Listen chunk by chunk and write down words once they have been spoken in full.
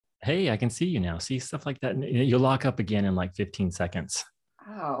Hey, I can see you now. See stuff like that. And you'll lock up again in like 15 seconds.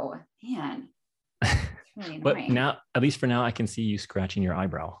 Oh, man. It's really But annoying. now, at least for now, I can see you scratching your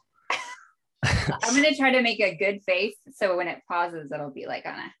eyebrow. I'm going to try to make a good face. So when it pauses, it'll be like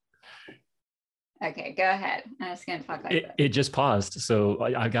on a. Okay, go ahead. I'm just going to talk like It, this. it just paused. So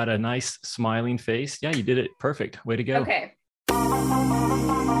I got a nice smiling face. Yeah, you did it. Perfect. Way to go. Okay.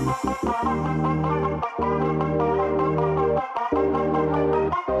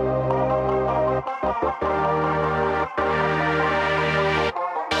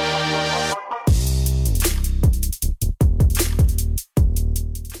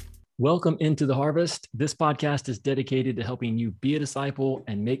 Welcome into the Harvest. This podcast is dedicated to helping you be a disciple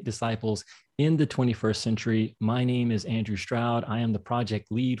and make disciples in the 21st century. My name is Andrew Stroud. I am the project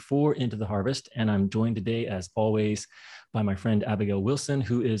lead for Into the Harvest, and I'm joined today, as always, by my friend Abigail Wilson,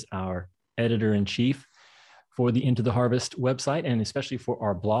 who is our editor-in-chief for the Into the Harvest website, and especially for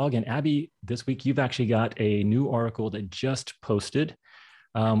our blog. And Abby, this week you've actually got a new article that just posted.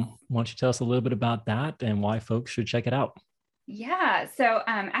 Why don't you tell us a little bit about that and why folks should check it out? Yeah. So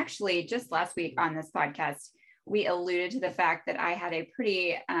actually, just last week on this podcast, we alluded to the fact that I had a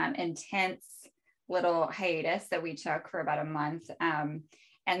pretty intense little hiatus that we took for about a month.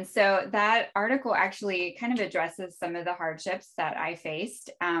 And so that article actually kind of addresses some of the hardships that I faced,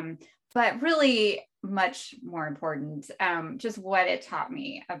 but really much more important, just what it taught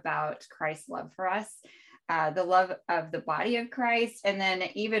me about Christ's love for us, the love of the body of Christ, and then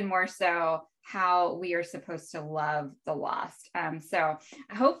even more so, how we are supposed to love the lost. So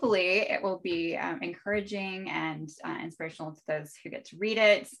hopefully it will be encouraging and inspirational to those who get to read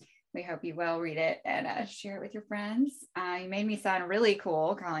it. We hope you will read it and share it with your friends. You made me sound really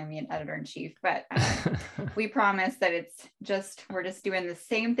cool calling me an editor-in-chief, but we promise that we're just doing the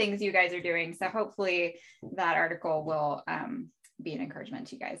same things you guys are doing. So hopefully that article will be an encouragement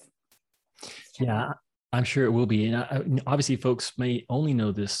to you guys. Yeah, I'm sure it will be. And obviously, folks may only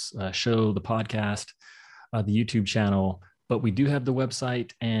know this show, the podcast, the YouTube channel, but we do have the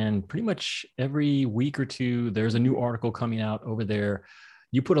website. And pretty much every week or two, there's a new article coming out over there.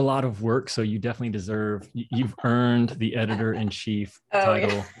 You put a lot of work, so you definitely deserve, you've earned the editor-in-chief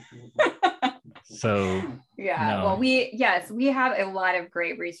title. Yeah. So, yeah, well, we have a lot of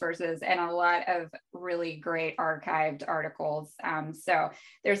great resources and a lot of really great archived articles. So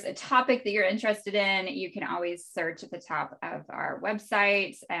there's a topic that you're interested in, you can always search at the top of our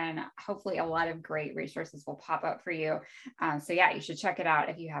website, and hopefully a lot of great resources will pop up for you. So yeah, you should check it out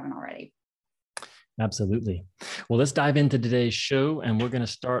if you haven't already. Absolutely. Well, let's dive into today's show, and we're going to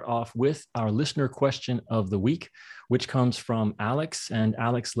start off with our listener question of the week, which comes from Alex. And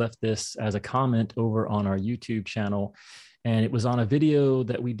Alex left this as a comment over on our YouTube channel. And it was on a video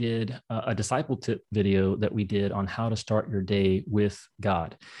that we did, a disciple tip video that we did on how to start your day with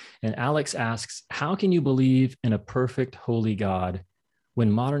God. And Alex asks, how can you believe in a perfect, holy God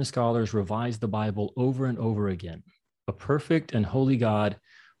when modern scholars revise the Bible over and over again? A perfect and holy God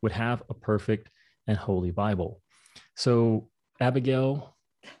would have a perfect and holy Bible. So, Abigail,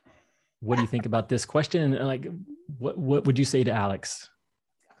 what do you think about this question? And like, what would you say to Alex?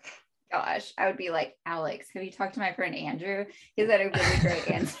 Gosh, I would be like, Alex, have you talked to my friend Andrew? Is that a really great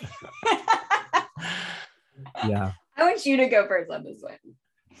answer? Yeah. I want you to go first on this one.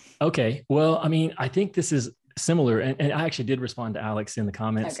 Okay. Well, I mean, I think this is similar. And I actually did respond to Alex in the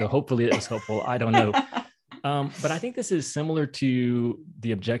comments. Okay. So hopefully it was helpful. I don't know. But I think this is similar to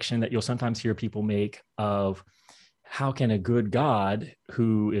the objection that you'll sometimes hear people make of how can a good God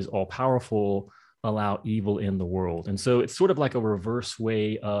who is all powerful allow evil in the world? And so it's sort of like a reverse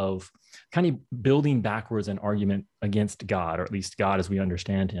way of kind of building backwards an argument against God, or at least God as we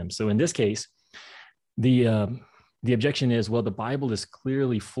understand him. So in this case, the objection is, well, the Bible is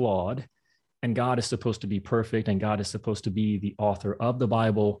clearly flawed and God is supposed to be perfect and God is supposed to be the author of the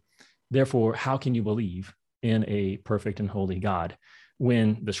Bible. Therefore, how can you believe in a perfect and holy God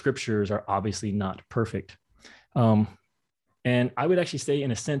when the scriptures are obviously not perfect? And I would actually say,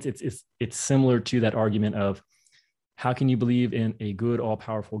 in a sense, it's similar to that argument of how can you believe in a good,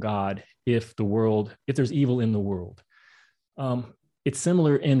 all-powerful God if there's evil in the world? It's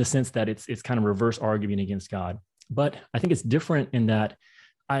similar in the sense that it's kind of reverse arguing against God, but I think it's different in that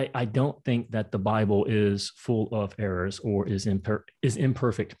I don't think that the Bible is full of errors or is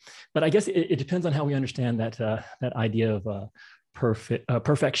imperfect. But I guess it depends on how we understand that idea of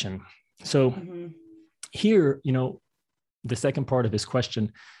perfection. So here, the second part of his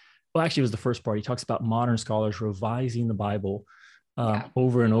question, well, actually it was the first part. He talks about modern scholars revising the Bible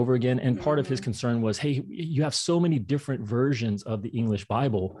over and over again. And part of his concern was, hey, you have so many different versions of the English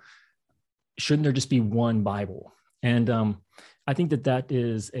Bible. Shouldn't there just be one Bible? And I think that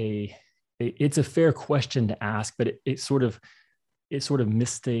is it's a fair question to ask, but it sort of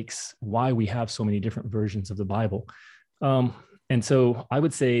mistakes why we have so many different versions of the Bible. And so I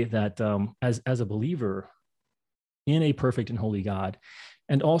would say that as a believer in a perfect and holy God,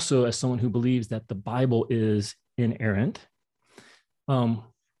 and also as someone who believes that the Bible is inerrant, I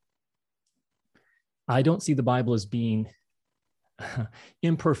don't see the Bible as being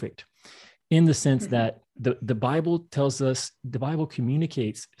imperfect, in the sense that the Bible tells us, the Bible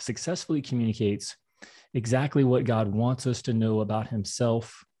successfully communicates exactly what God wants us to know about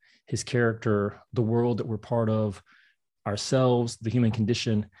himself, his character, the world that we're part of, ourselves, the human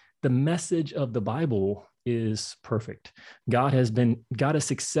condition. The message of the Bible is perfect. God has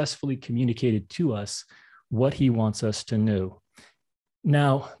successfully communicated to us what he wants us to know.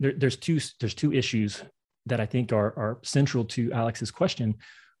 Now, there's two issues that I think are central to Alex's question.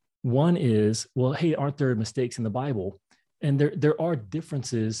 One is, well, hey, aren't there mistakes in the Bible? And there are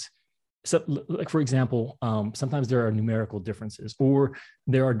differences. So, like, for example, sometimes there are numerical differences, or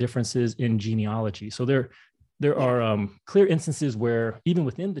there are differences in genealogy. So there are clear instances where even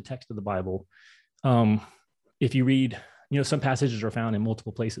within the text of the Bible, if you read, some passages are found in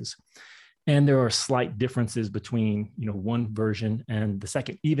multiple places, and there are slight differences between, one version and the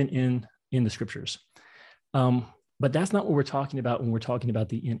second, even in the scriptures. But that's not what we're talking about when we're talking about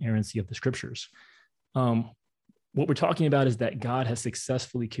the inerrancy of the scriptures. What we're talking about is that God has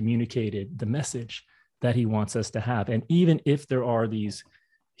successfully communicated the message that he wants us to have. And even if there are these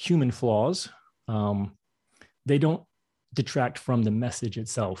human flaws, they don't detract from the message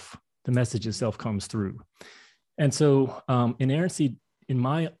itself. The message itself comes through. And so inerrancy, in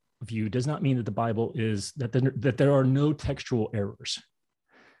my view, does not mean that the Bible is, that there are no textual errors.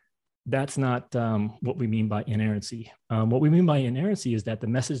 That's not what we mean by inerrancy. What we mean by inerrancy is that the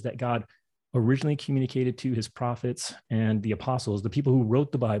message that God originally communicated to his prophets and the apostles, the people who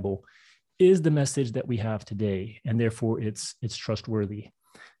wrote the Bible, is the message that we have today, and therefore it's trustworthy.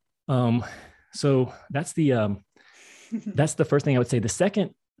 So that's the first thing I would say. The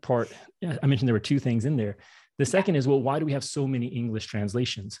second part, I mentioned there were two things in there. The second is, well, why do we have so many English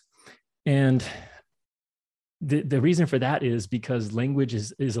translations? And the reason for that is because language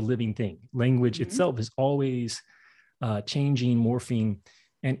is a living thing. Language itself is always changing, morphing.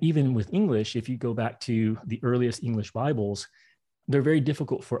 And even with English, if you go back to the earliest English Bibles, they're very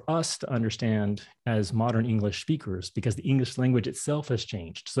difficult for us to understand as modern English speakers because the English language itself has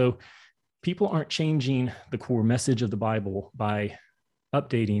changed. So people aren't changing the core message of the Bible by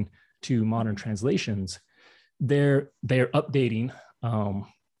updating to modern translations. They're updating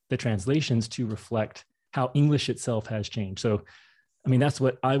the translations to reflect how English itself has changed. So, I mean, that's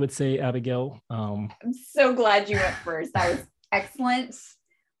what I would say, Abigail. I'm so glad you went first. That was excellent.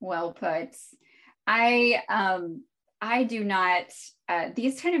 Well put. I do not,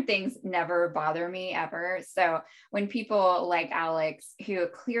 these kind of things never bother me ever. So when people like Alex, who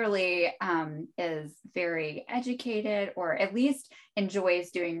clearly is very educated, or at least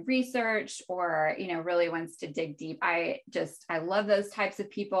enjoys doing research, or, really wants to dig deep, I love those types of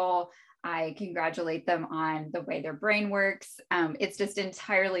people. I congratulate them on the way their brain works. It's just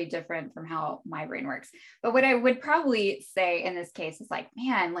entirely different from how my brain works. But what I would probably say in this case is like,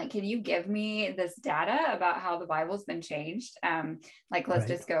 man, like, can you give me this data about how the Bible's been changed? Let's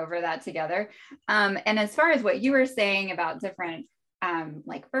just go over that together. And as far as what you were saying about different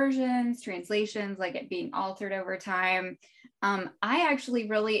versions, translations, like it being altered over time, I actually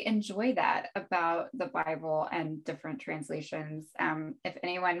really enjoy that about the Bible and different translations. If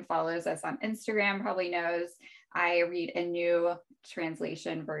anyone follows us on Instagram probably knows I read a new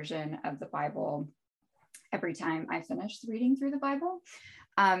translation version of the Bible every time I finish reading through the Bible.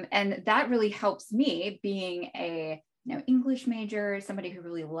 And that really helps me, being a English major, somebody who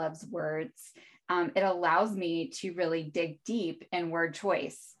really loves words. It allows me to really dig deep in word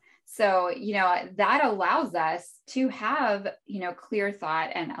choice. So, that allows us to have, clear thought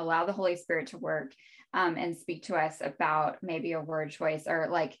and allow the Holy Spirit to work and speak to us about maybe a word choice, or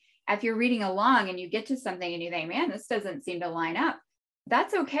like if you're reading along and you get to something and you think, man, this doesn't seem to line up.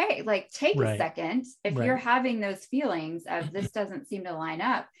 That's okay. Like, take a second. If you're having those feelings of this doesn't seem to line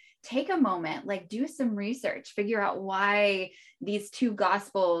up, take a moment, like do some research, figure out why these two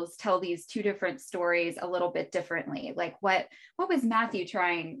gospels tell these two different stories a little bit differently. Like what was Matthew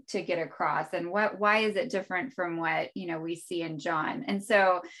trying to get across, and why is it different from what, we see in John? And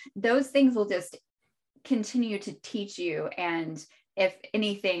so those things will just continue to teach you, and if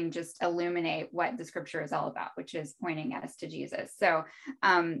anything, just illuminate what the scripture is all about, which is pointing us to Jesus. So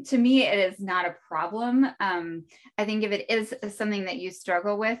to me, it is not a problem. I think if it is something that you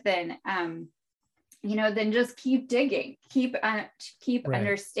struggle with, then then just keep digging, keep Right.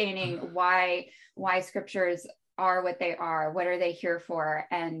 understanding why scriptures are what they are, what are they here for.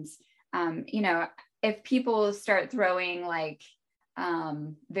 And, if people start throwing like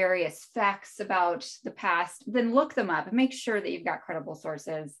various facts about the past, then look them up and make sure that you've got credible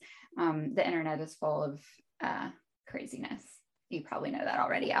sources. The internet is full of craziness. You probably know that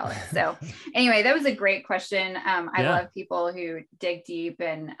already, Alex. So anyway, that was a great question. I love people who dig deep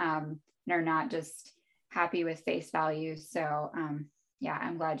and are not just happy with face value. So I'm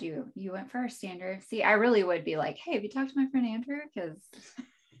glad you went first, Andrew. See, I really would be like, hey, have you talked to my friend Andrew? Because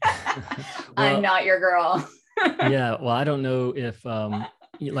I'm not your girl. Yeah. Well, I don't know if,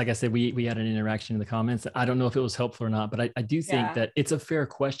 like I said, we had an interaction in the comments. I don't know if it was helpful or not, but I do think that it's a fair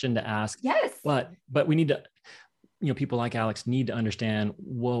question to ask. Yes. But we need to, people like Alex need to understand,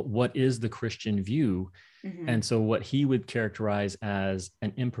 well, what is the Christian view? Mm-hmm. And so what he would characterize as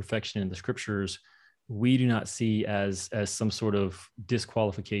an imperfection in the scriptures, we do not see as some sort of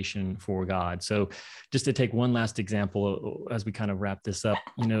disqualification for God. So just to take one last example, as we kind of wrap this up,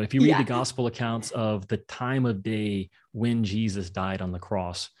 if you read the gospel accounts of the time of day when Jesus died on the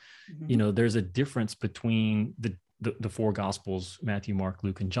cross, mm-hmm. There's a difference between the four gospels, Matthew, Mark,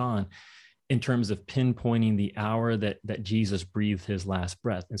 Luke, and John, in terms of pinpointing the hour that Jesus breathed his last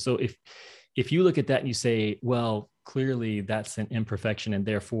breath. And so if you look at that and you say, well, clearly that's an imperfection and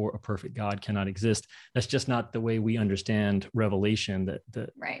therefore a perfect God cannot exist, that's just not the way we understand Revelation.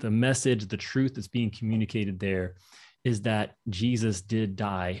 The message, the truth that's being communicated there is that Jesus did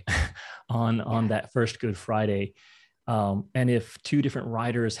die on that first Good Friday. And if two different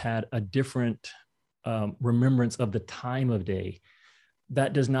writers had a different remembrance of the time of day,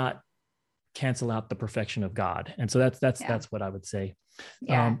 that does not cancel out the perfection of God. And so that's what I would say.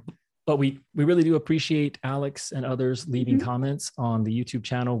 Yeah. But we really do appreciate Alex and others leaving mm-hmm. comments on the YouTube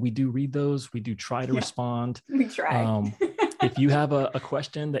channel. We do read those. We do try to respond. We try. If you have a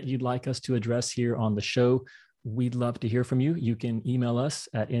question that you'd like us to address here on the show, we'd love to hear from you. You can email us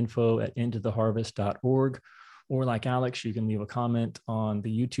at info@intotheharvest.org, or like Alex, you can leave a comment on the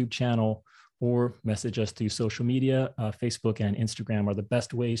YouTube channel or message us through social media. Facebook and Instagram are the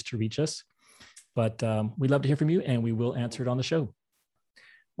best ways to reach us. But we'd love to hear from you, and we will answer it on the show.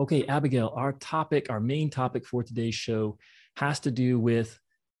 Okay, Abigail, our main topic for today's show has to do with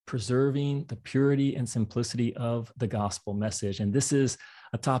preserving the purity and simplicity of the gospel message. And this is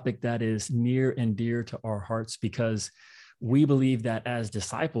a topic that is near and dear to our hearts because we believe that as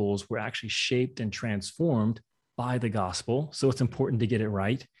disciples, we're actually shaped and transformed by the gospel. So it's important to get it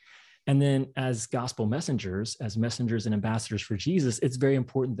right. And then as gospel messengers, as messengers and ambassadors for Jesus, it's very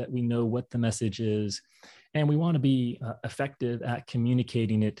important that we know what the message is. And we want to be effective at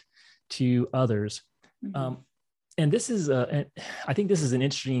communicating it to others. Mm-hmm. And this is, I think this is an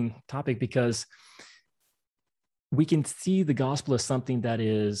interesting topic because we can see the gospel as something that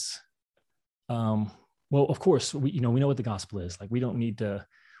is, well, of course, we know what the gospel is. Like we don't need to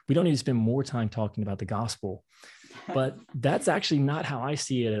spend more time talking about the gospel, but that's actually not how I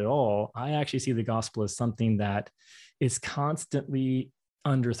see it at all. I actually see the gospel as something that is constantly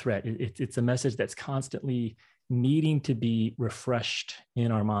under threat. It's a message that's constantly needing to be refreshed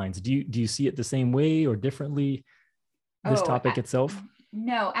in our minds. Do you see it the same way or differently, this topic itself?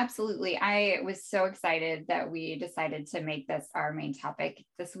 No, absolutely. I was so excited that we decided to make this our main topic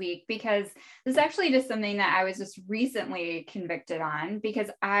this week, because this is actually just something that I was just recently convicted on, because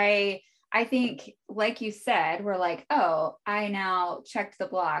I think, like you said, we're like, oh, I now checked the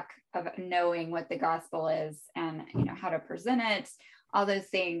block of knowing what the gospel is and how to present it, all those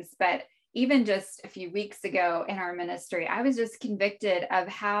things. But even just a few weeks ago in our ministry, I was just convicted of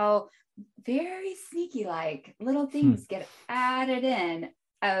how very sneaky like little things get added in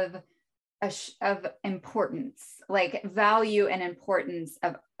of importance, like value and importance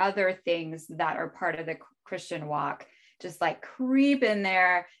of other things that are part of the Christian walk, just like creep in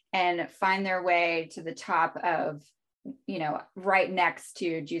there and find their way to the top of, right next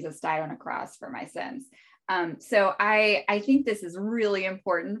to Jesus died on a cross for my sins. So I think this is really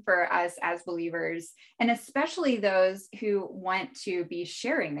important for us as believers, and especially those who want to be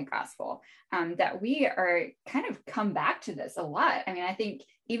sharing the gospel, that we are kind of come back to this a lot. I mean, I think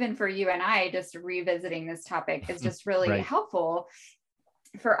even for you and I, just revisiting this topic is just really helpful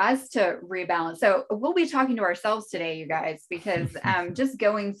for us to rebalance. So we'll be talking to ourselves today, you guys, because just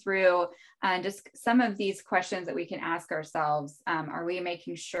going through just some of these questions that we can ask ourselves. Are we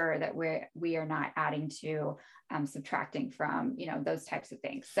making sure that we are not adding to, subtracting from, those types of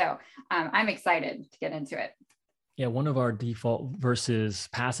things? So I'm excited to get into it. Yeah, one of our default verses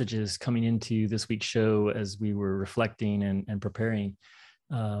passages coming into this week's show as we were reflecting and preparing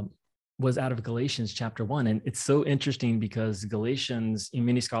was out of Galatians chapter 1. And it's so interesting because Galatians,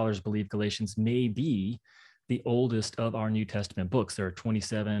 many scholars believe Galatians may be the oldest of our New Testament books. There are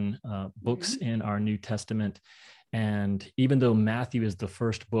 27 books in our New Testament. And even though Matthew is the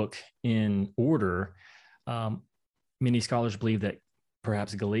first book in order, many scholars believe that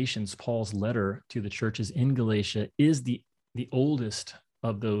perhaps Galatians, Paul's letter to the churches in Galatia, is the oldest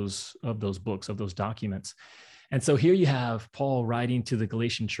of those books, of those documents. And so here you have Paul writing to the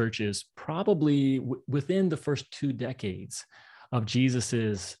Galatian churches, probably within the first 2 decades of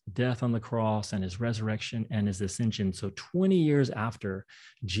Jesus's death on the cross and his resurrection and his ascension. So 20 years after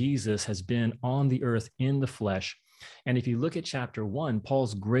Jesus has been on the earth in the flesh. And if you look at chapter 1,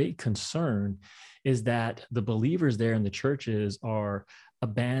 Paul's great concern is that the believers there in the churches are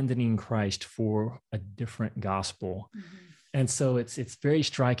abandoning Christ for a different gospel. And so it's very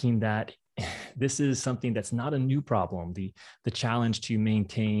striking that this is something that's not a new problem, the challenge to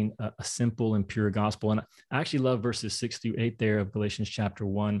maintain a simple and pure gospel. And I actually love verses 6-8 there of Galatians chapter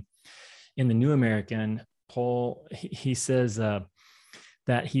 1. In the New American, Paul, he says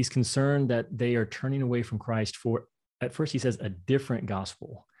that he's concerned that they are turning away from Christ for, at first he says, a different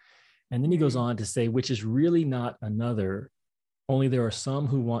gospel. And then he goes on to say, which is really not another, only there are some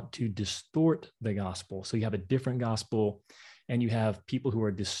who want to distort the gospel. So you have a different gospel, and you have people who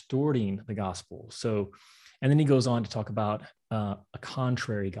are distorting the gospel. So, and then he goes on to talk about a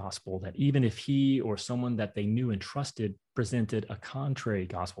contrary gospel, that even if he or someone that they knew and trusted presented a contrary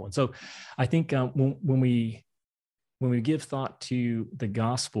gospel. And so I think when we give thought to the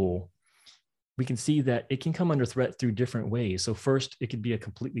gospel, we can see that it can come under threat through different ways. So first, it could be a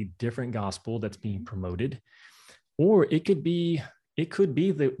completely different gospel that's being promoted, or it could be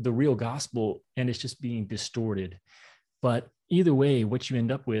the real gospel and it's just being distorted. But either way, what you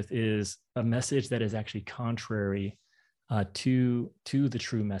end up with is a message that is actually contrary to the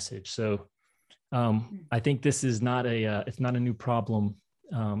true message. So I think this is it's not a new problem.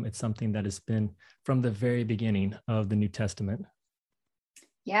 It's something that has been from the very beginning of the New Testament.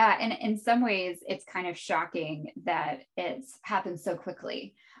 Yeah, and in some ways, it's kind of shocking that it's happened so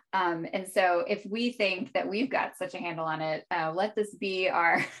quickly. And so if we think that we've got such a handle on it, let this be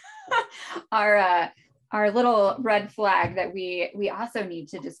our our little red flag that we also need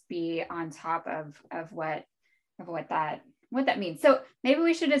to just be on top of what that means. So maybe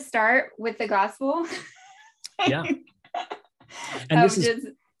we should just start with the gospel. Yeah. And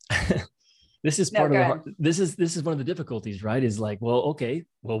this is part of this is one of the difficulties, right? Is like, well,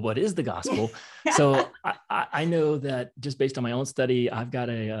 what is the gospel? So I know that just based on my own study, I've got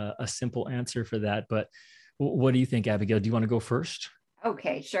a simple answer for that. But what do you think, Abigail? Do you want to go first?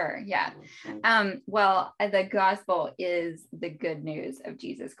 Okay, sure. Yeah. Well, the gospel is the good news of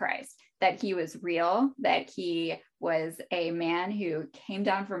Jesus Christ, that he was real, that he was a man who came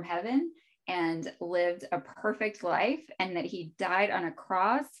down from heaven and lived a perfect life, and that he died on a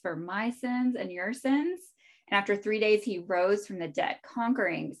cross for my sins and your sins. And after 3 days, he rose from the dead,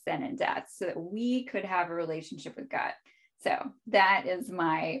 conquering sin and death so that we could have a relationship with God. So that is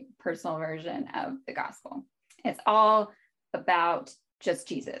my personal version of the gospel. It's all about just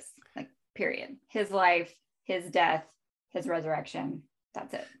Jesus, like, period. His life, his death, his resurrection.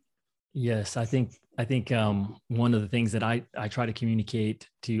 That's it. Yes, I think one of the things that I try to communicate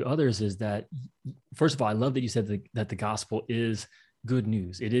to others is that, first of all, I love that you said that the gospel is good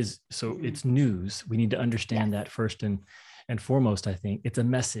news. It is, so it's news. We need to understand that first and foremost. I think it's a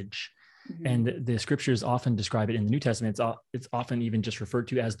message. And the scriptures often describe it in the New Testament. It's often even just referred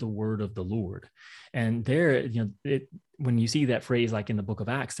to as the word of the Lord. And there, when you see that phrase, like in the book of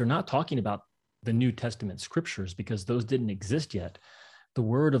Acts, they're not talking about the New Testament scriptures because those didn't exist yet. The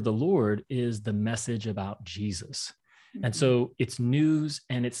word of the Lord is the message about Jesus. And so it's news,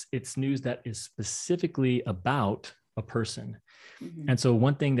 and it's news that is specifically about a person. And so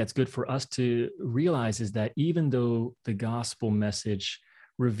one thing that's good for us to realize is that even though the gospel message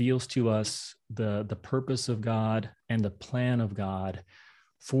reveals to us the purpose of God and the plan of God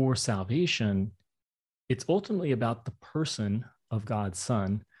for salvation, it's ultimately about the person of God's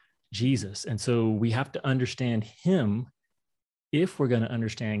Son, Jesus. And so we have to understand him if we're going to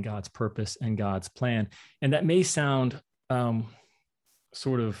understand God's purpose and God's plan. And that may sound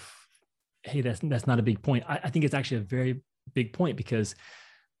sort of, hey, that's not a big point. I think it's actually a very big point, because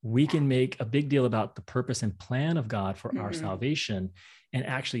we can make a big deal about the purpose and plan of God for our salvation and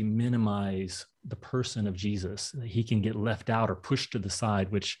actually minimize the person of Jesus. He can get left out or pushed to the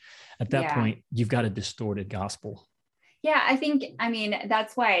side, which at that point, you've got a distorted gospel. Yeah, I mean,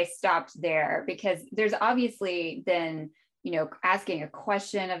 that's why I stopped there, because there's obviously then, asking a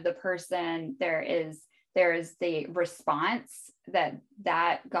question of the person. There is there's the response that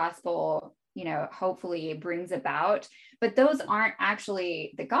gospel, hopefully brings about, but those aren't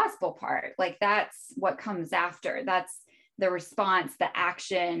actually the gospel part. Like that's what comes after. That's the response, the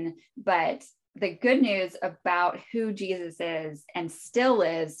action. But the good news about who Jesus is and still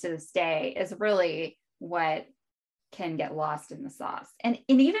is to this day is really what can get lost in the sauce. And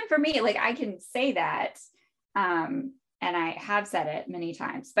even for me, like I can say that, and I have said it many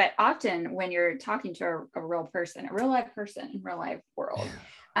times, but often when you're talking to a real person, a real life person in real life world,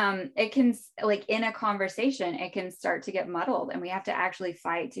 it can, like in a conversation, it can start to get muddled, and we have to actually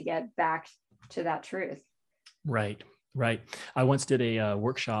fight to get back to that truth. Right. I once did a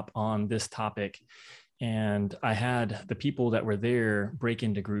workshop on this topic, and I had the people that were there break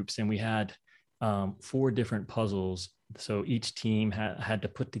into groups, and we had 4 different puzzles. So each team had to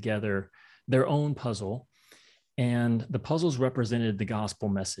put together their own puzzle, and the puzzles represented the gospel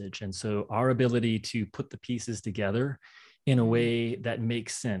message. And so our ability to put the pieces together in a way that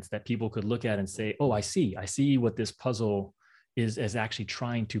makes sense, that people could look at and say, oh, I see what this puzzle is actually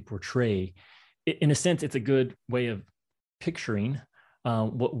trying to portray. In a sense, it's a good way of picturing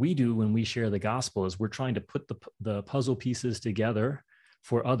what we do when we share the gospel. Is we're trying to put the puzzle pieces together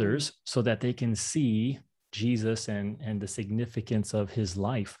for others so that they can see Jesus and the significance of his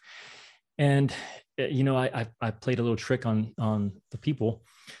life. And I played a little trick on the people.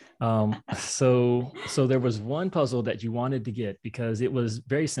 So there was one puzzle that you wanted to get because it was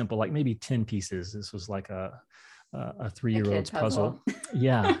very simple, like maybe 10 pieces. This was like a 3-year-old's puzzle.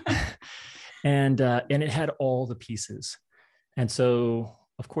 Yeah. And it had all the pieces. And so,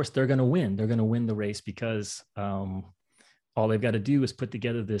 of course, they're going to win. They're going to win the race because all they've got to do is put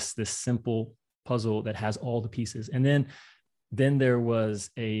together this simple puzzle that has all the pieces. And then there was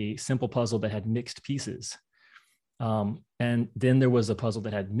a simple puzzle that had mixed pieces. And then there was a puzzle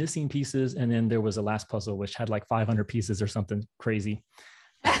that had missing pieces. And then there was a last puzzle, which had like 500 pieces or something crazy.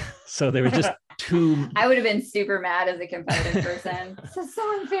 So there were just two. I would have been super mad as a competitive person. This is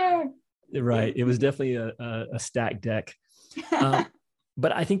so unfair. Right. It was definitely a stacked deck.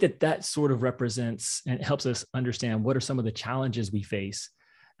 But I think that sort of represents and helps us understand what are some of the challenges we face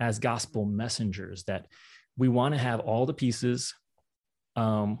as gospel messengers, that we want to have all the pieces. We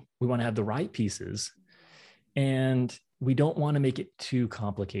want to have the right pieces, and we don't want to make it too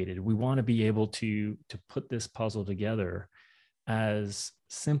complicated. We want to be able to put this puzzle together as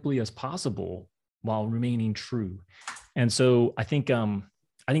simply as possible while remaining true. And so I think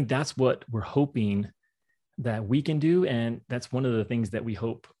that's what we're hoping that we can do. And that's one of the things that we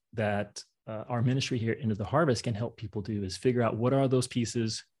hope that our ministry here Into the Harvest can help people do, is figure out what are those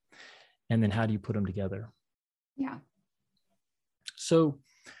pieces, and then how do you put them together? Yeah. So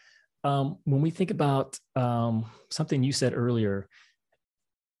when we think about something you said earlier,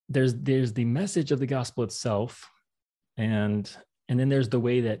 there's the message of the gospel itself, and then there's the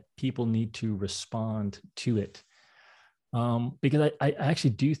way that people need to respond to it. Because I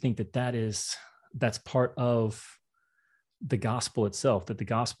actually do think that's part of the gospel itself, that the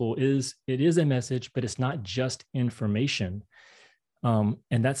gospel is a message, but it's not just information. And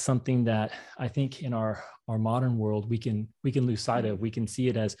that's something that I think in our modern world, we can lose sight of. We can see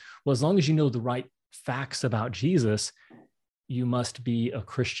it as, well, as long as you know the right facts about Jesus, you must be a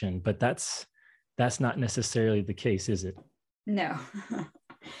Christian. But that's not necessarily the case, is it? No.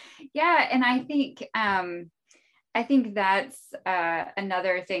 Yeah. And I think that's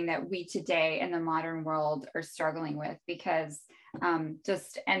another thing that we today in the modern world are struggling with, because and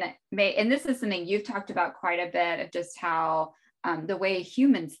this is something you've talked about quite a bit, of just how the way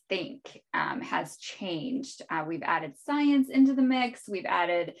humans think has changed. We've added science into the mix. We've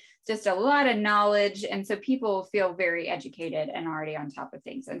added just a lot of knowledge. And so people feel very educated and already on top of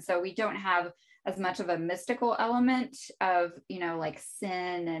things. And so we don't have as much of a mystical element of, like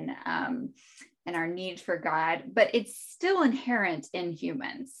sin and our need for God, but it's still inherent in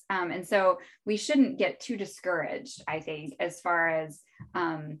humans. And so we shouldn't get too discouraged, I think, as far as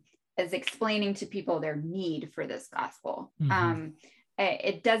explaining to people their need for this gospel. Mm-hmm.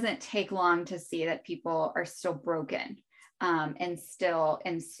 It doesn't take long to see that people are still broken and still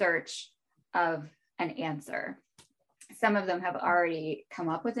in search of an answer. Some of them have already come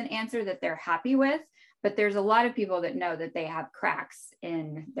up with an answer that they're happy with, but there's a lot of people that know that they have cracks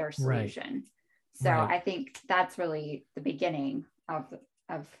in their solution. Right. So right. I think that's really the beginning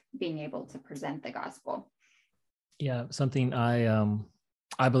of being able to present the gospel. Yeah, something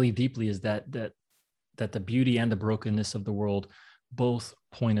I believe deeply is that the beauty and the brokenness of the world both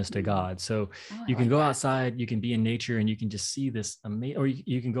point us to God. So you can go outside, you can be in nature, and you can just see this amazing, or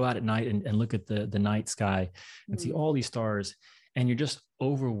you can go out at night and look at the night sky and see all these stars. and you're just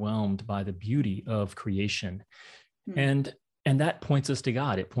overwhelmed by the beauty of creation. Hmm. And that points us to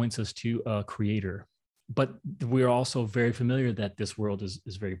God. It points us to a creator. But we're also very familiar that this world is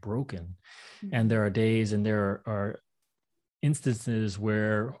very broken. And there are days and there are instances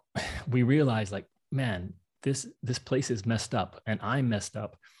where we realize, like, man, this place is messed up, and I'm messed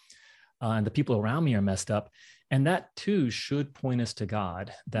up, and the people around me are messed up. And that too should point us to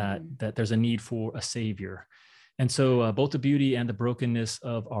God, that there's a need for a savior. And so both the beauty and the brokenness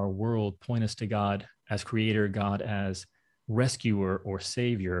of our world point us to God as creator, God as rescuer or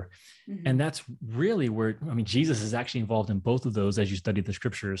savior. And that's really where, I mean, Jesus is actually involved in both of those. As you study the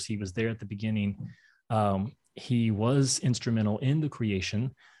scriptures, he was there at the beginning. He was instrumental in the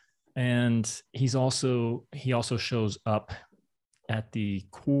creation, and he also shows up at the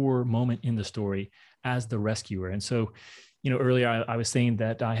core moment in the story as the rescuer. And so, earlier I was saying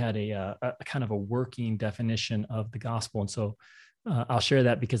that I had a kind of a working definition of the gospel. And so I'll share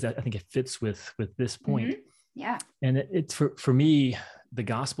that because I think it fits with this point. Yeah. And it's for me, the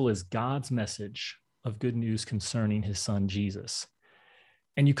gospel is God's message of good news concerning his son, Jesus.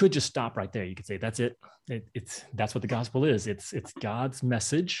 And you could just stop right there. You could say, that's it. That's what the gospel is. It's God's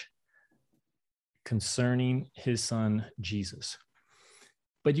message concerning his son, Jesus.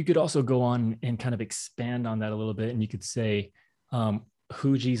 But you could also go on and kind of expand on that a little bit. And you could say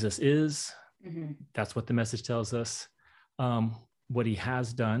who Jesus is. That's what the message tells us. What he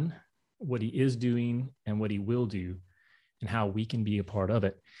has done, what he is doing, and what he will do, and how we can be a part of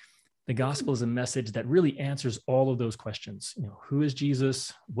it. The gospel is a message that really answers all of those questions. Who is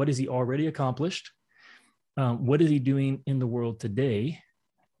Jesus? What has he already accomplished? What is he doing in the world today?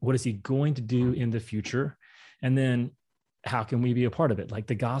 What is he going to do in the future? And then how can we be a part of it? Like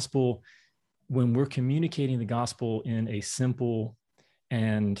the gospel, when we're communicating the gospel in a simple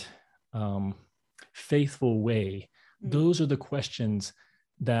and faithful way, those are the questions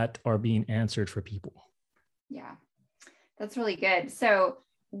that are being answered for people. Yeah, that's really good. So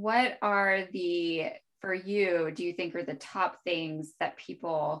what are for you, do you think are the top things that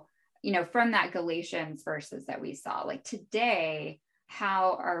people, from that Galatians verses that we saw, like today,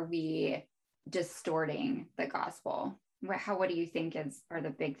 how are we distorting the gospel? What do you think are the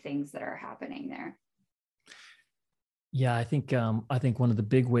big things that are happening there? Yeah, I think one of the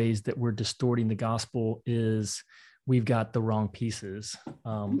big ways that we're distorting the gospel is we've got the wrong pieces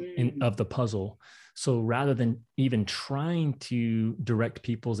of the puzzle. So rather than even trying to direct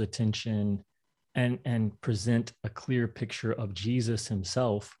people's attention and present a clear picture of Jesus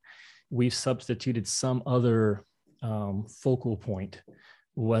himself, we've substituted some other focal point,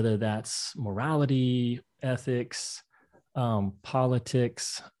 whether that's morality, ethics,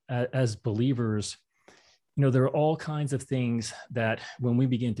 politics. As believers, there are all kinds of things that when we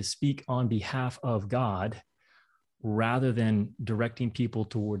begin to speak on behalf of God, rather than directing people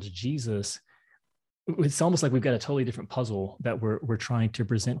towards Jesus, it's almost like we've got a totally different puzzle that we're trying to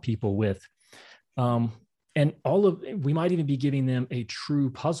present people with. And we might even be giving them a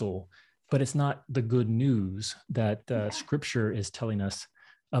true puzzle, but it's not the good news that Scripture is telling us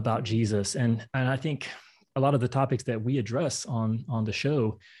about Jesus. And I think a lot of the topics that we address on the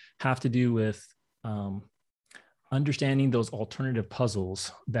show have to do with understanding those alternative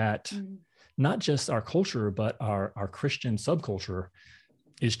puzzles that not just our culture, but our Christian subculture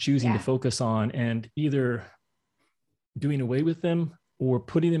is choosing to focus on, and either doing away with them or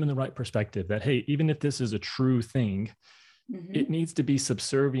putting them in the right perspective that, hey, even if this is a true thing, it needs to be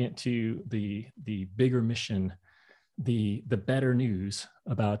subservient to the bigger mission, the better news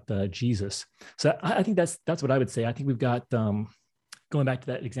about Jesus. So I think that's what I would say. I think we've got, going back to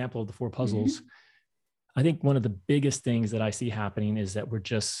that example of the 4 puzzles, I think one of the biggest things that I see happening is that we've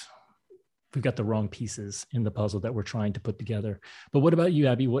got the wrong pieces in the puzzle that we're trying to put together. But what about you,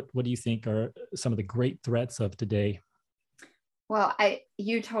 Abby? What do you think are some of the great threats of today? Well,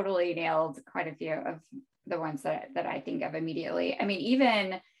 you totally nailed quite a few of the ones that I think of immediately. I mean,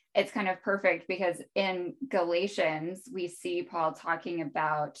 even it's kind of perfect because in Galatians, we see Paul talking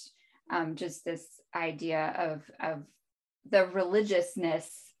about just this idea of the religiousness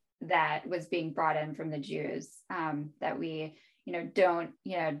that was being brought in from the Jews, that we, you don't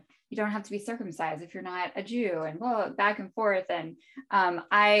have to be circumcised if you're not a Jew, and back and forth. And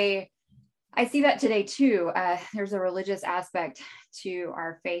I see that today too. There's a religious aspect to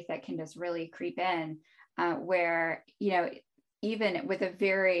our faith that can just really creep in, where, even with a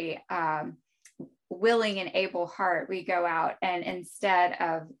very willing and able heart, we go out and instead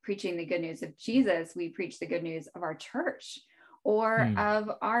of preaching the good news of Jesus, we preach the good news of our church or of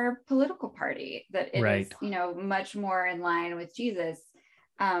our political party, that it is, much more in line with Jesus,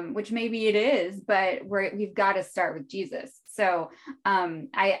 which maybe it is, but we've got to start with Jesus. So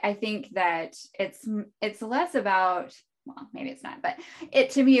I think that it's less about, well, maybe it's not, but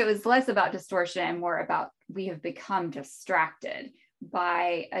to me, it was less about distortion and more about we have become distracted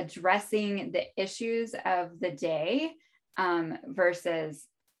by addressing the issues of the day versus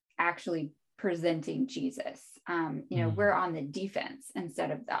actually presenting Jesus. We're on the defense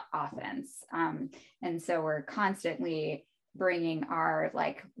instead of the offense. And so we're constantly bringing our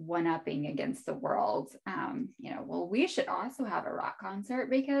like one-upping against the world. Well, we should also have a rock concert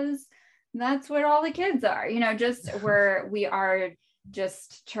because that's where all the kids are, just where we are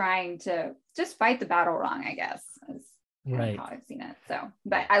just trying to just fight the battle wrong, I guess, is right how I've seen it. So,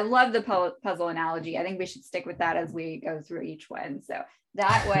 but I love the puzzle analogy. I think we should stick with that as we go through each one. So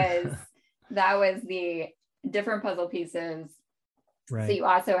that was the different puzzle pieces. right.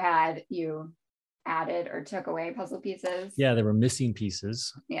 So you added or took away puzzle pieces. Yeah, there were missing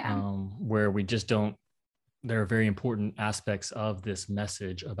pieces. Yeah. Where we just don't, there are very important aspects of this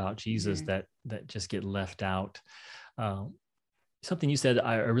message about Jesus that just get left out. Something you said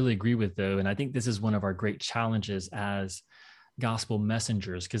I really agree with, though, and I think this is one of our great challenges as gospel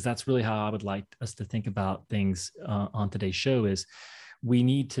messengers, because that's really how I would like us to think about things on today's show. Is we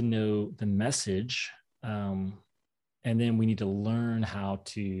need to know the message, and then we need to learn how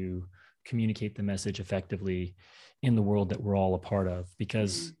to communicate the message effectively in the world that we're all a part of,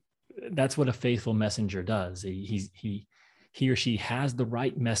 because that's what a faithful messenger does. He or she has the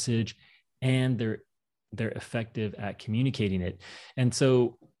right message, and they're effective at communicating it. And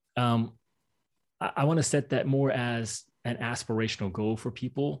so I want to set that more as an aspirational goal for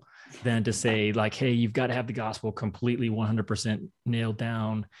people than to say like, hey, you've got to have the gospel completely 100% nailed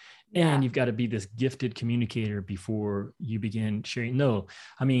down. And you've got to be this gifted communicator before you begin sharing. No,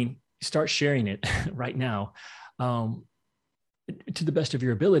 I mean, start sharing it right now to the best of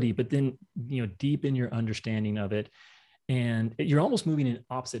your ability, but then, deepen your understanding of it. And you're almost moving in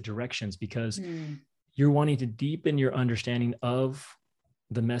opposite directions, because you're wanting to deepen your understanding of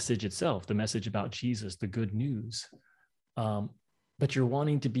the message itself, the message about Jesus, the good news. But you're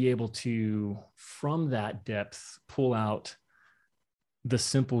wanting to be able to, from that depth, pull out the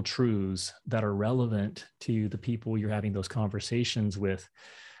simple truths that are relevant to the people you're having those conversations with.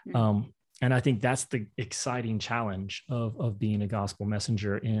 And I think that's the exciting challenge of being a gospel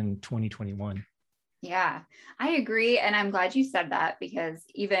messenger in 2021. Yeah, I agree. And I'm glad you said that, because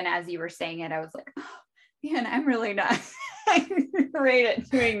even as you were saying it, I was like, oh, man, I'm really not great at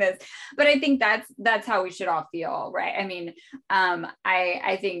doing this. But I think that's how we should all feel, right? I mean,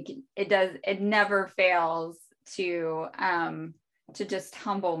 I think it never fails to just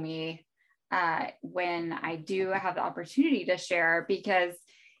humble me when I do have the opportunity to share, because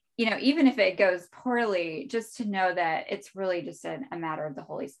even if it goes poorly, just to know that it's really just a matter of the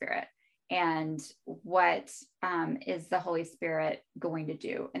Holy Spirit. And what is the Holy Spirit going to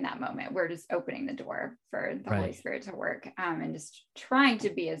do in that moment? We're just opening the door for the Holy Spirit to work, and just trying to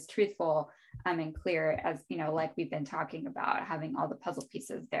be as truthful and clear as, like we've been talking about, having all the puzzle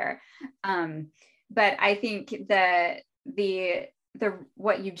pieces there. But I think that the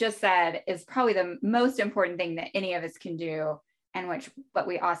what you just said is probably the most important thing that any of us can do, and but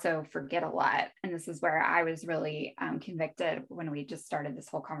we also forget a lot. And this is where I was really convicted when we just started this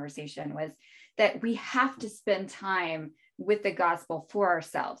whole conversation, was that we have to spend time with the gospel for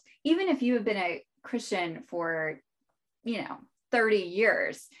ourselves. Even if you have been a Christian for, 30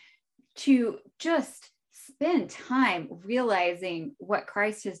 years, to just spend time realizing what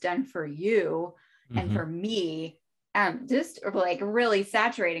Christ has done for you and for me, just like really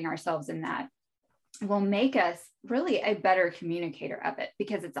saturating ourselves in that will make us really a better communicator of it,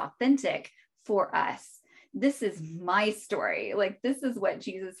 because it's authentic for us. This is my story. Like, this is what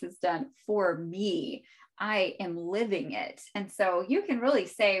Jesus has done for me. I am living it. And so you can really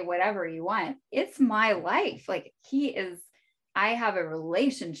say whatever you want. It's my life. Like, I have a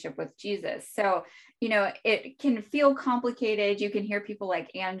relationship with Jesus. So, it can feel complicated. You can hear people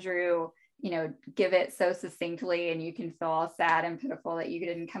like Andrew give it so succinctly, and you can feel all sad and pitiful that you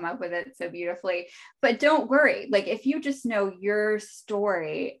didn't come up with it so beautifully. But don't worry. Like, if you just know your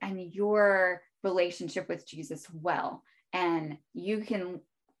story and your relationship with Jesus well, and you can,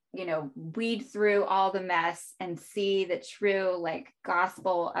 weed through all the mess and see the true like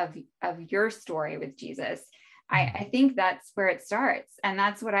gospel of your story with Jesus, I think that's where it starts. And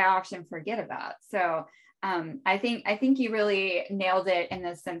that's what I often forget about. So I think you really nailed it in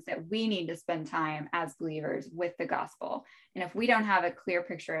the sense that we need to spend time as believers with the gospel. And if we don't have a clear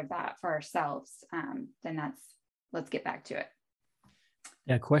picture of that for ourselves, then let's get back to it.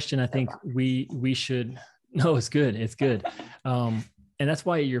 Yeah. Question. I think we should, no, it's good. It's good. and that's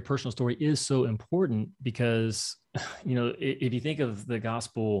why your personal story is so important, because, if you think of the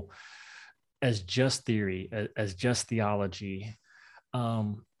gospel as just theory, as just theology, I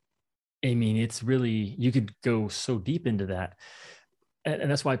mean, it's really, you could go so deep into that. And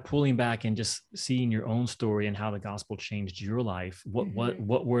that's why pulling back and just seeing your own story and how the gospel changed your life,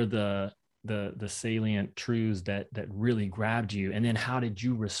 what were the salient truths that really grabbed you, and then how did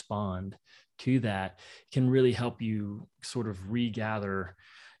you respond to that, can really help you sort of regather,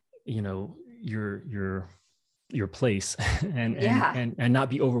 your place and not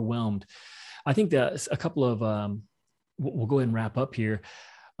be overwhelmed. I think that a couple of we'll go ahead and wrap up here.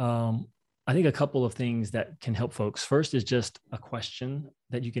 I think a couple of things that can help folks. First is just a question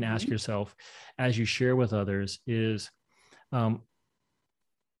that you can ask yourself as you share with others is,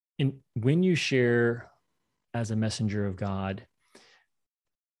 when you share as a messenger of God,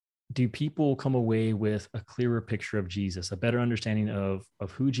 do people come away with a clearer picture of Jesus, a better understanding of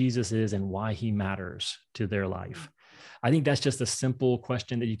who Jesus is and why he matters to their life? I think that's just a simple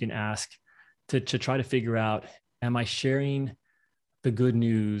question that you can ask to try to figure out, am I sharing the good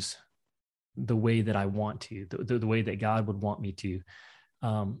news the way that I want to, the way that God would want me to?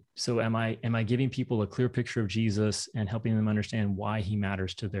 So am I giving people a clear picture of Jesus and helping them understand why he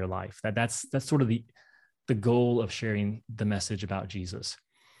matters to their life? That's sort of the goal of sharing the message about Jesus.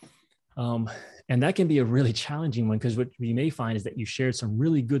 And that can be a really challenging one, because what you may find is that you shared some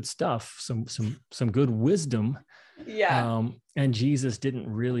really good stuff, some good wisdom. Yeah. And Jesus didn't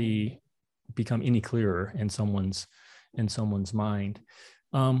really become any clearer in someone's mind.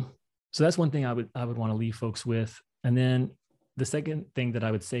 So that's one thing I would want to leave folks with. And then the second thing that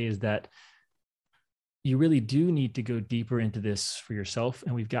I would say is that you really do need to go deeper into this for yourself.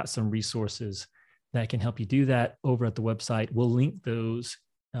 And we've got some resources that can help you do that over at the website. We'll link those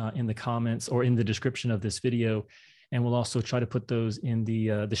in the comments or in the description of this video. And we'll also try to put those in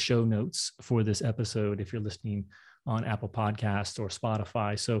the show notes for this episode if you're listening on Apple Podcasts or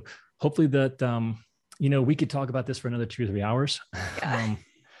Spotify. So hopefully that, we could talk about this for another 2 or 3 hours. Yeah.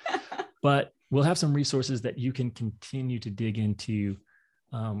 But we'll have some resources that you can continue to dig into,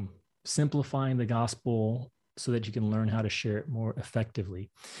 simplifying the gospel so that you can learn how to share it more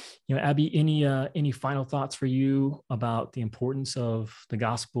effectively. Abby, any final thoughts for you about the importance of the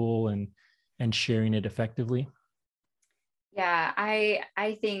gospel and sharing it effectively? Yeah,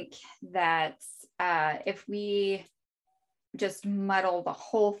 I think that if we just muddle the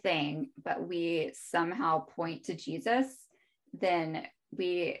whole thing, but we somehow point to Jesus, then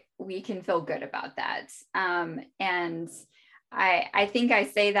we can feel good about that. And I think I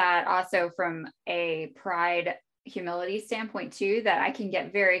say that also from a pride, humility standpoint too, that I can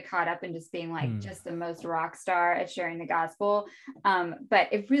get very caught up in just being like just the most rock star at sharing the gospel. But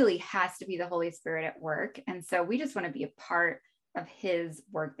it really has to be the Holy Spirit at work. And so we just want to be a part of his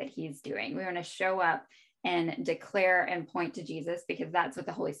work that he's doing. We want to show up and declare and point to Jesus, because that's what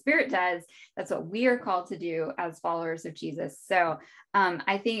the Holy Spirit does. That's what we are called to do as followers of Jesus. So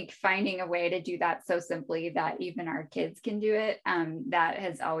I think finding a way to do that so simply that even our kids can do it, that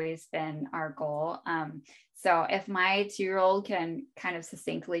has always been our goal. So if my 2-year-old can kind of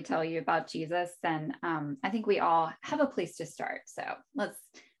succinctly tell you about Jesus, then I think we all have a place to start. So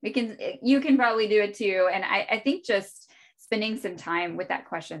you can probably do it too. And I think just spending some time with that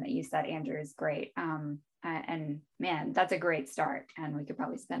question that you said, Andrew, is great. And man, that's a great start. And we could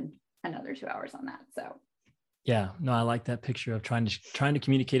probably spend another 2 hours on that. So yeah, no, I like that picture of trying to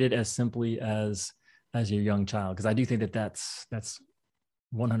communicate it as simply as your young child, because I do think that's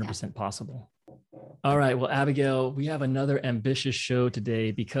 100% possible. All right. Well, Abigail, we have another ambitious show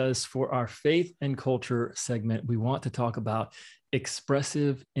today, because for our faith and culture segment, we want to talk about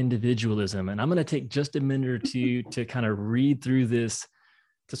expressive individualism. And I'm going to take just a minute or two to kind of read through this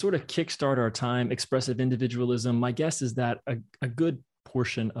to sort of kickstart our time. Expressive individualism. My guess is that a good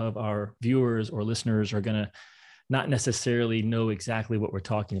portion of our viewers or listeners are going to not necessarily know exactly what we're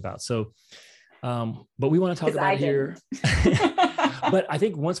talking about. So, but we want to talk about it here. But I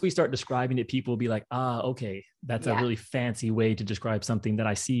think once we start describing it, people will be like, okay, that's a really fancy way to describe something that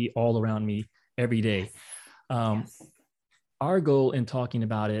I see all around me every day. Yes. Our goal in talking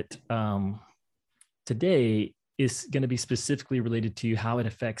about it today is going to be specifically related to how it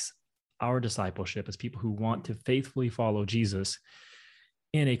affects our discipleship as people who want to faithfully follow Jesus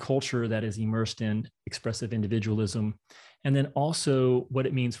in a culture that is immersed in expressive individualism, and then also what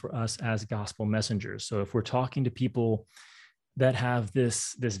it means for us as gospel messengers. So if we're talking to people that have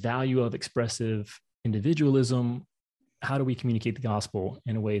this value of expressive individualism, how do we communicate the gospel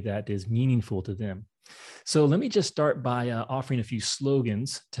in a way that is meaningful to them? So let me just start by offering a few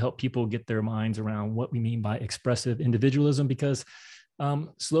slogans to help people get their minds around what we mean by expressive individualism, because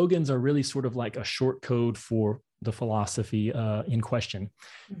Slogans are really sort of like a short code for the philosophy in question.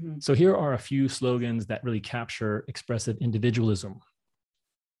 Mm-hmm. So here are a few slogans that really capture expressive individualism.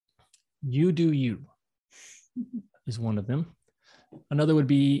 You do you is one of them. Another would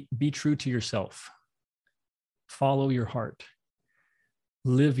be true to yourself. Follow your heart.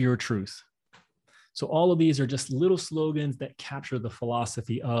 Live your truth. So all of these are just little slogans that capture the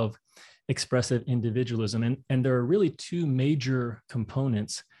philosophy of expressive individualism. And there are really two major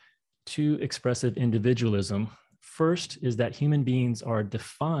components to expressive individualism. First is that human beings are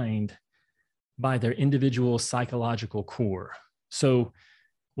defined by their individual psychological core. So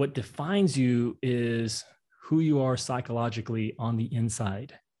what defines you is who you are psychologically on the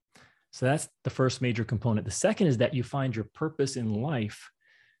inside. So that's the first major component. The second is that you find your purpose in life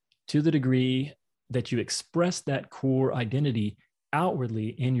to the degree that you express that core identity outwardly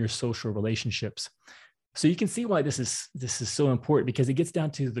in your social relationships. So you can see why this is so important, because it gets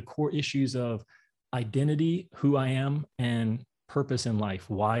down to the core issues of identity, who I am, and purpose in life,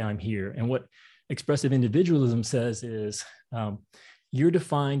 why I'm here. And what expressive individualism says is you're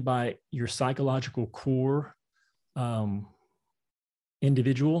defined by your psychological core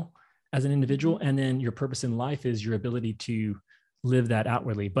individual as an individual, and then your purpose in life is your ability to live that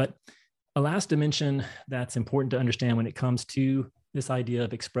outwardly. But a last dimension that's important to understand when it comes to this idea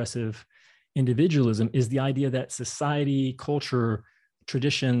of expressive individualism is the idea that society, culture,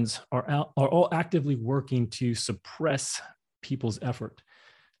 traditions are all actively working to suppress people's effort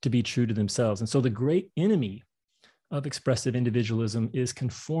to be true to themselves. And so the great enemy of expressive individualism is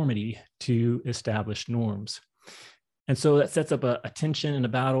conformity to established norms. And so that sets up a tension and a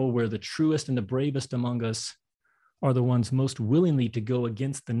battle where the truest and the bravest among us are the ones most willingly to go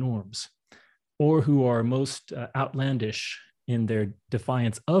against the norms, or who are most outlandish in their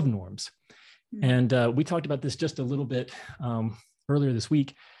defiance of norms. Mm-hmm. And we talked about this just a little bit earlier this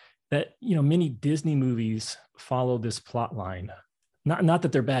week, that many Disney movies follow this plot line. Not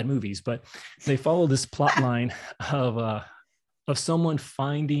that they're bad movies, but they follow this plot line of someone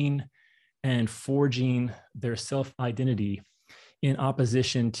finding and forging their self-identity in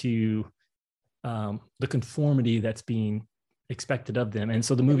opposition to the conformity that's being expected of them. And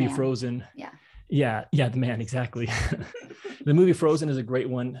so the movie Frozen, the man, exactly. The movie Frozen is a great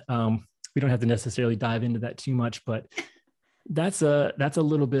one. We don't have to necessarily dive into that too much, but that's a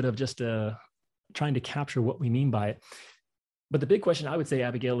little bit of just trying to capture what we mean by it. But the big question I would say,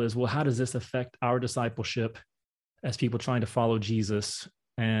 Abigail, is, well, how does this affect our discipleship as people trying to follow Jesus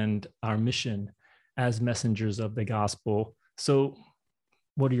and our mission as messengers of the gospel? So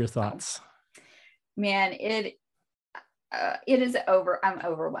what are your thoughts? Man, it is I'm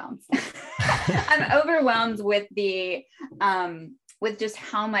overwhelmed. I'm overwhelmed with with just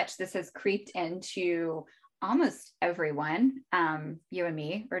how much this has creeped into almost everyone. You and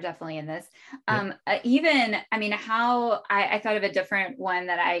me are definitely in this. How I thought of a different one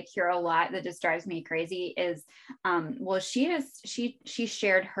that I hear a lot that just drives me crazy is, she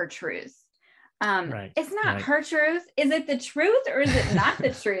shared her truth. It's not her truth. Is it the truth, or is it not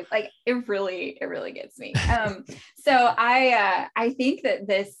the truth? Like it really gets me. So I think that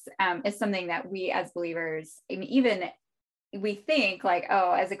this is something that we as believers, even we think like,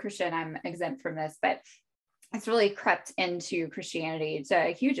 oh, as a Christian, I'm exempt from this, but it's really crept into Christianity to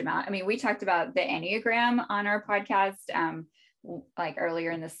a huge amount. I mean, we talked about the Enneagram on our podcast, like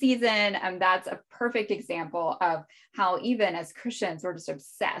earlier in the season. That's a perfect example of how even as Christians, we're just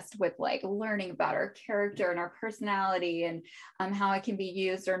obsessed with like learning about our character and our personality and how it can be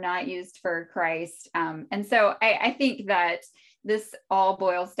used or not used for Christ. And so I think that this all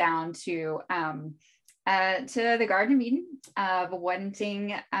boils down to the Garden of Eden, of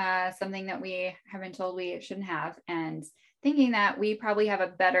wanting something that we have been told we shouldn't have, and thinking that we probably have a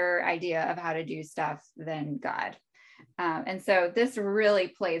better idea of how to do stuff than God. And so this really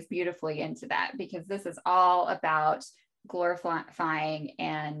plays beautifully into that, because this is all about glorifying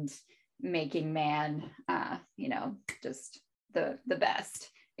and making man, just the best.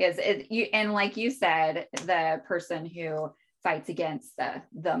 And like you said, the person who fights against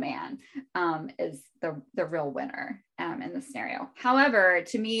the man is the real winner in the scenario. However,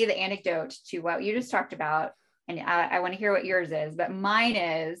 to me, the anecdote to what you just talked about, and I want to hear what yours is, but mine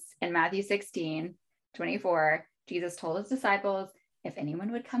is in Matthew 16:24, Jesus told his disciples, if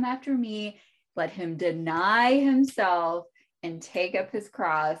anyone would come after me, let him deny himself and take up his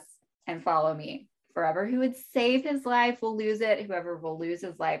cross and follow me. Forever who would save his life will lose it. Whoever will lose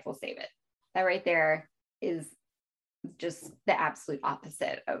his life will save it. That right there is just the absolute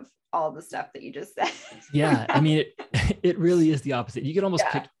opposite of all the stuff that you just said. Yeah. I mean, it really is the opposite. You could almost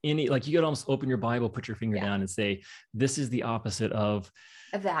Yeah. pick any, like you could almost open your Bible, put your finger down and say, this is the opposite of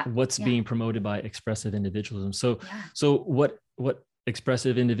that. what's Yeah. being promoted by expressive individualism. So, Yeah. so what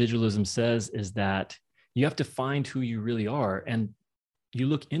expressive individualism says is that you have to find who you really are, and you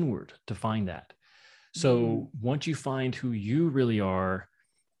look inward to find that. So once you find who you really are,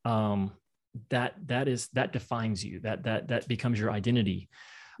 that defines you, that becomes your identity.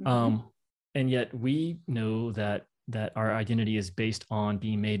 And yet we know that our identity is based on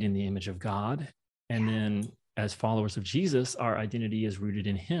being made in the image of God. And then as followers of Jesus, our identity is rooted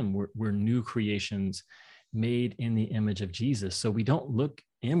in him. We're new creations made in the image of Jesus. So we don't look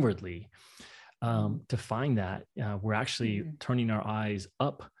inwardly to find that. We're actually turning our eyes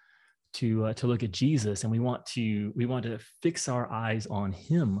up to look at Jesus, and we want to fix our eyes on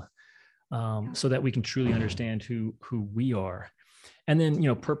him, so that we can truly understand who we are. And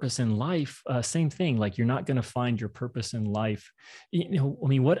then, purpose in life, same thing. Like, you're not going to find your purpose in life.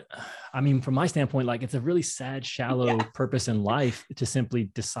 From my standpoint, like, it's a really sad, shallow purpose in life to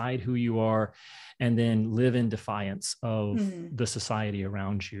simply decide who you are and then live in defiance of the society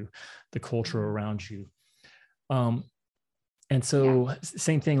around you, the culture around you. And so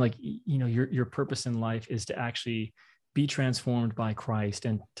same thing, like, your purpose in life is to actually be transformed by Christ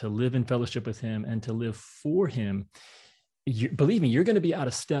and to live in fellowship with him and to live for him. Believe me, you're going to be out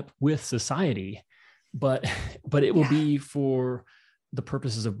of step with society, but it will be for the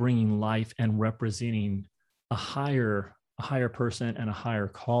purposes of bringing life and representing a higher person and a higher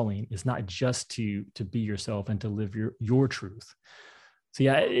calling. Is not just to be yourself and to live your truth. So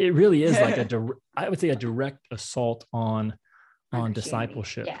it really is like I would say a direct assault on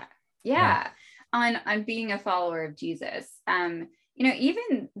discipleship. On being a follower of Jesus.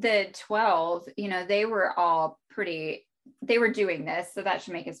 Even the 12, they were all they were doing this, so that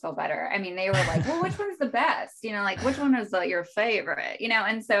should make us feel better. I mean, they were like, well, which one's the best? Like, which one was your favorite?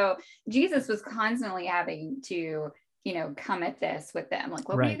 And so Jesus was constantly having to, come at this with them. Like,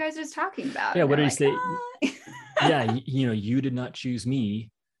 what were you guys just talking about? Yeah. What did he say? Yeah. You did not choose me,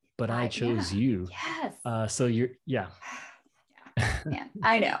 but I chose you. Yes. So you're, Yeah,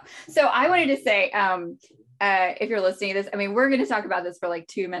 I know. So I wanted to say, if you're listening to this, we're going to talk about this for like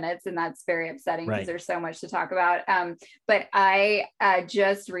 2 minutes, and that's very upsetting because there's so much to talk about. But I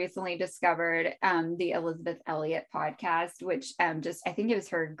just recently discovered the Elizabeth Elliot podcast, which I think it was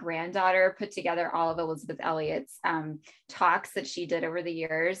her granddaughter put together all of Elizabeth Elliot's talks that she did over the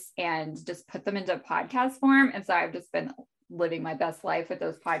years and just put them into podcast form. And so I've just been living my best life with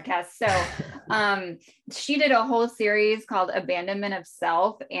those podcasts. So she did a whole series called Abandonment of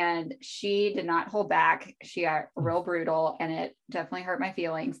Self, and she did not hold back. She got real brutal, and it definitely hurt my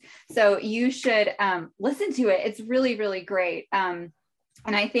feelings. So you should listen to it. It's really, really great. And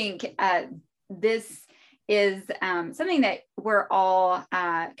I think this is something that we're all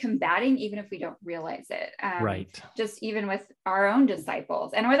combating, even if we don't realize it. Just even with our own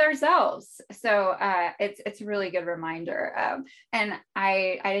disciples and with ourselves. So it's a really good reminder. And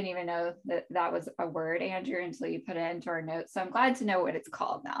I didn't even know that was a word, Andrew, until you put it into our notes. So I'm glad to know what it's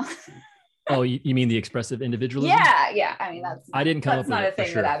called now. Oh, you mean the expressive individualism? Yeah. I didn't come up with it. That's not a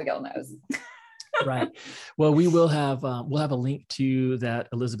thing that Abigail knows. Right. Well, we will have we'll have a link to that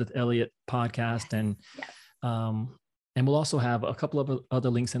Elizabeth Elliot podcast, and we'll also have a couple of other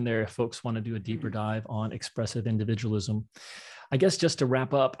links in there if folks want to do a deeper dive on expressive individualism. I guess just to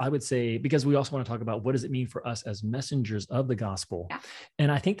wrap up, I would say, because we also want to talk about what does it mean for us as messengers of the gospel.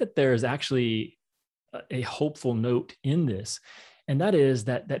 And I think that there's actually a hopeful note in this. And that is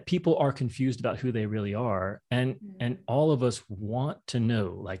that people are confused about who they really are. And all of us want to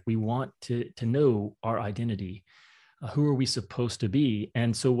know, like, we want to know our identity. Who are we supposed to be?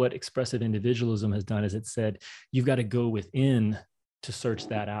 And so what expressive individualism has done is it said, you've got to go within to search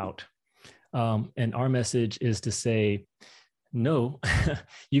that out. And our message is to say, no,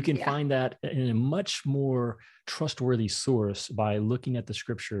 you can find that in a much more trustworthy source by looking at the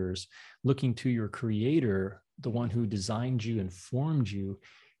scriptures, looking to your creator, the one who designed you and formed you.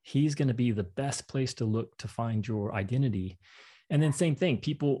 He's going to be the best place to look to find your identity. And then same thing,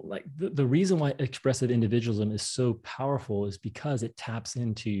 people like the reason why expressive individualism is so powerful is because it taps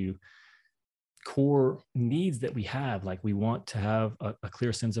into core needs that we have. Like, we want to have a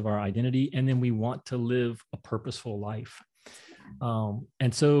clear sense of our identity, and then we want to live a purposeful life.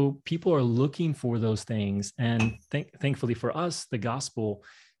 And so people are looking for those things. And thankfully for us, the gospel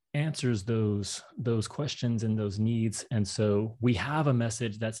answers those questions and those needs. And so we have a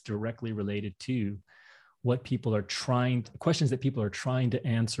message that's directly related to what people are questions that people are trying to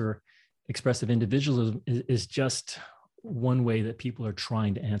answer. Expressive individualism is just one way that people are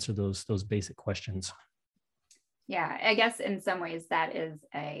trying to answer those basic questions. Yeah. I guess in some ways that is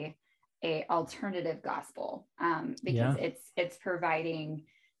a alternative gospel, because it's providing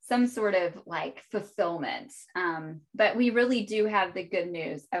some sort of like fulfillment. But we really do have the good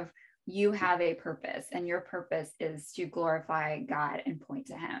news of you have a purpose, and your purpose is to glorify God and point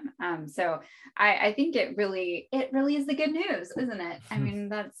to him. So I think it really is the good news, isn't it? I mean,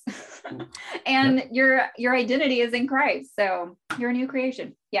 that's, and your identity is in Christ. So you're a new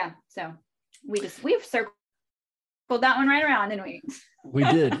creation. Yeah. So we've circled that one right around, didn't we? We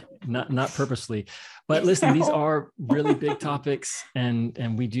did, not purposely, but listen, these are really big topics,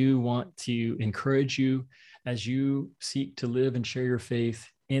 and we do want to encourage you as you seek to live and share your faith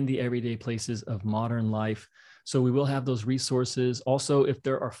in the everyday places of modern life. So we will have those resources. Also, if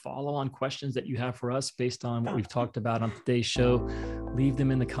there are follow-on questions that you have for us based on what we've talked about on today's show, leave them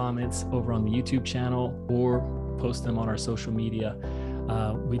in the comments over on the YouTube channel or post them on our social media.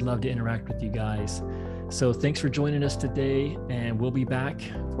 We'd love to interact with you guys. So thanks for joining us today, and we'll be back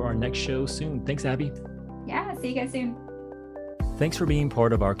for our next show soon. Thanks, Abby. Yeah, see you guys soon. Thanks for being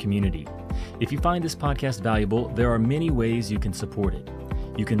part of our community. If you find this podcast valuable, there are many ways you can support it.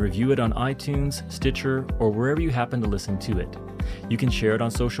 You can review it on iTunes, Stitcher, or wherever you happen to listen to it. You can share it on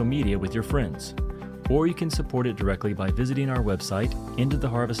social media with your friends. Or you can support it directly by visiting our website,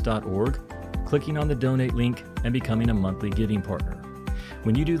 intotheharvest.org, clicking on the donate link, and becoming a monthly giving partner.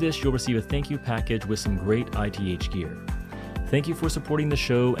 When you do this, you'll receive a thank you package with some great ITH gear. Thank you for supporting the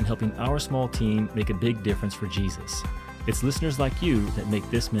show and helping our small team make a big difference for Jesus. It's listeners like you that make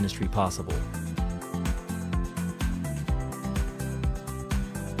this ministry possible.